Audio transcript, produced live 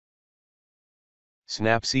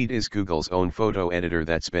Snapseed is Google's own photo editor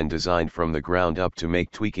that's been designed from the ground up to make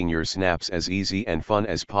tweaking your snaps as easy and fun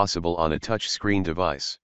as possible on a touch-screen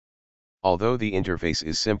device. Although the interface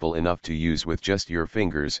is simple enough to use with just your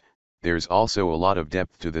fingers, there's also a lot of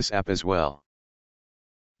depth to this app as well.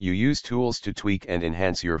 You use tools to tweak and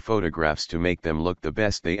enhance your photographs to make them look the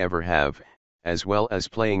best they ever have, as well as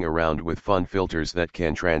playing around with fun filters that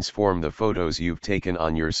can transform the photos you've taken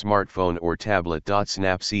on your smartphone or tablet.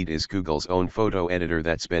 Snapseed is Google's own photo editor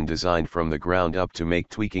that's been designed from the ground up to make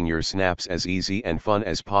tweaking your snaps as easy and fun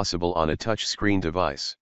as possible on a touch-screen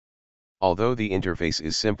device. Although the interface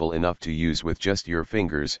is simple enough to use with just your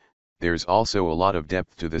fingers, there's also a lot of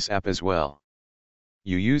depth to this app as well.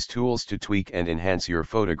 You use tools to tweak and enhance your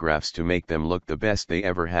photographs to make them look the best they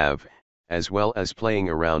ever have, as well as playing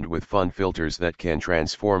around with fun filters that can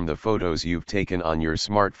transform the photos you've taken on your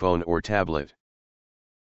smartphone or tablet.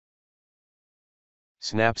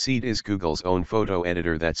 Snapseed is Google's own photo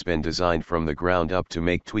editor that's been designed from the ground up to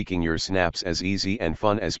make tweaking your snaps as easy and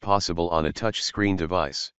fun as possible on a touch-screen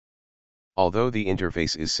device. Although the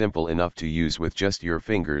interface is simple enough to use with just your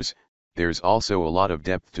fingers, there's also a lot of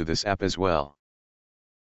depth to this app as well.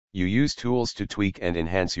 You use tools to tweak and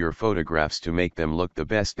enhance your photographs to make them look the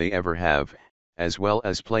best they ever have, as well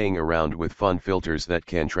as playing around with fun filters that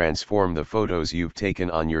can transform the photos you've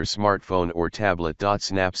taken on your smartphone or tablet.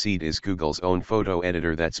 Snapseed is Google's own photo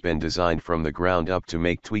editor that's been designed from the ground up to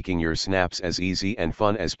make tweaking your snaps as easy and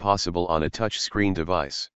fun as possible on a touch-screen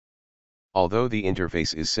device. Although the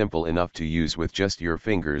interface is simple enough to use with just your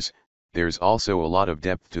fingers, there's also a lot of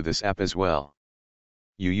depth to this app as well.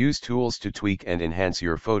 You use tools to tweak and enhance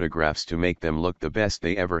your photographs to make them look the best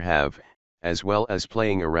they ever have, as well as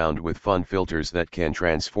playing around with fun filters that can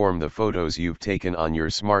transform the photos you've taken on your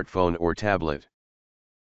smartphone or tablet.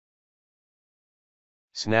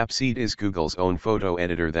 Snapseed is Google's own photo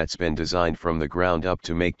editor that's been designed from the ground up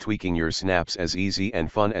to make tweaking your snaps as easy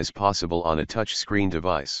and fun as possible on a touch-screen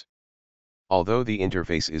device. Although the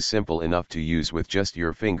interface is simple enough to use with just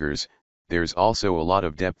your fingers, there's also a lot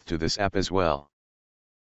of depth to this app as well.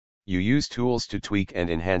 You use tools to tweak and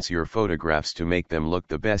enhance your photographs to make them look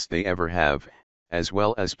the best they ever have, as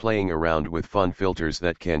well as playing around with fun filters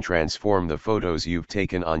that can transform the photos you've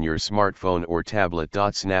taken on your smartphone or tablet.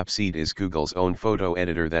 Snapseed is Google's own photo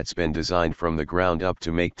editor that's been designed from the ground up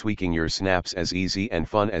to make tweaking your snaps as easy and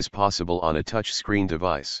fun as possible on a touch-screen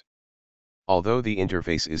device. Although the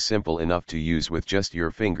interface is simple enough to use with just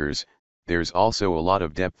your fingers, there's also a lot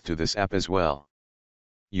of depth to this app as well.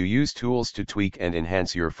 You use tools to tweak and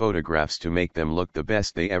enhance your photographs to make them look the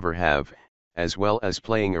best they ever have, as well as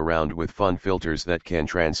playing around with fun filters that can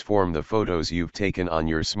transform the photos you've taken on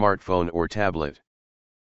your smartphone or tablet.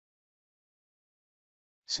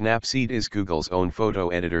 Snapseed is Google's own photo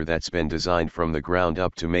editor that's been designed from the ground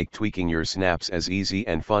up to make tweaking your snaps as easy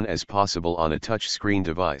and fun as possible on a touch-screen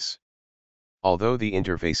device. Although the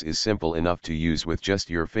interface is simple enough to use with just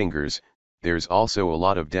your fingers, there's also a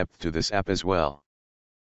lot of depth to this app as well.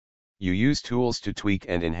 You use tools to tweak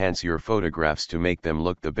and enhance your photographs to make them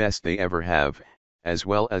look the best they ever have, as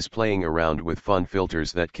well as playing around with fun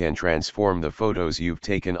filters that can transform the photos you've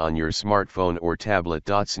taken on your smartphone or tablet.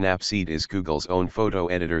 Snapseed is Google's own photo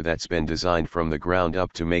editor that's been designed from the ground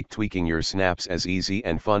up to make tweaking your snaps as easy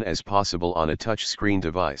and fun as possible on a touch-screen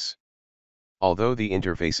device. Although the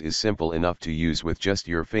interface is simple enough to use with just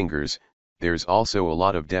your fingers, there's also a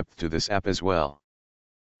lot of depth to this app as well.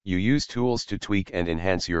 You use tools to tweak and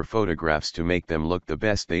enhance your photographs to make them look the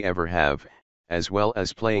best they ever have, as well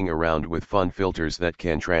as playing around with fun filters that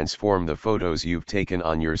can transform the photos you've taken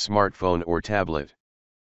on your smartphone or tablet.